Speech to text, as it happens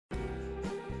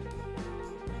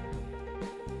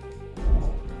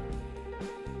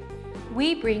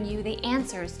we bring you the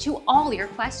answers to all your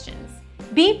questions.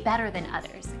 Be better than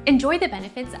others. Enjoy the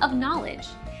benefits of knowledge.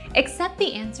 Accept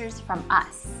the answers from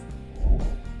us.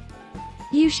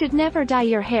 You should never dye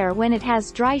your hair when it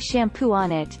has dry shampoo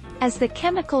on it, as the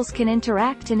chemicals can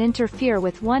interact and interfere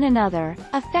with one another,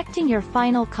 affecting your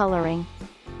final coloring.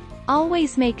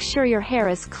 Always make sure your hair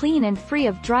is clean and free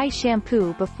of dry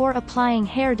shampoo before applying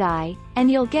hair dye, and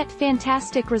you'll get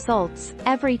fantastic results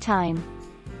every time.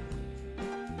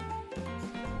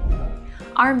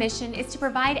 Our mission is to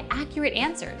provide accurate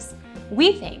answers.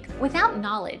 We think without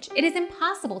knowledge, it is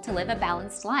impossible to live a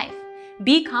balanced life.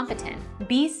 Be competent,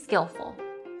 be skillful.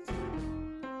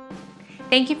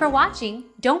 Thank you for watching.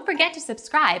 Don't forget to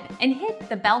subscribe and hit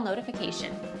the bell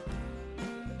notification.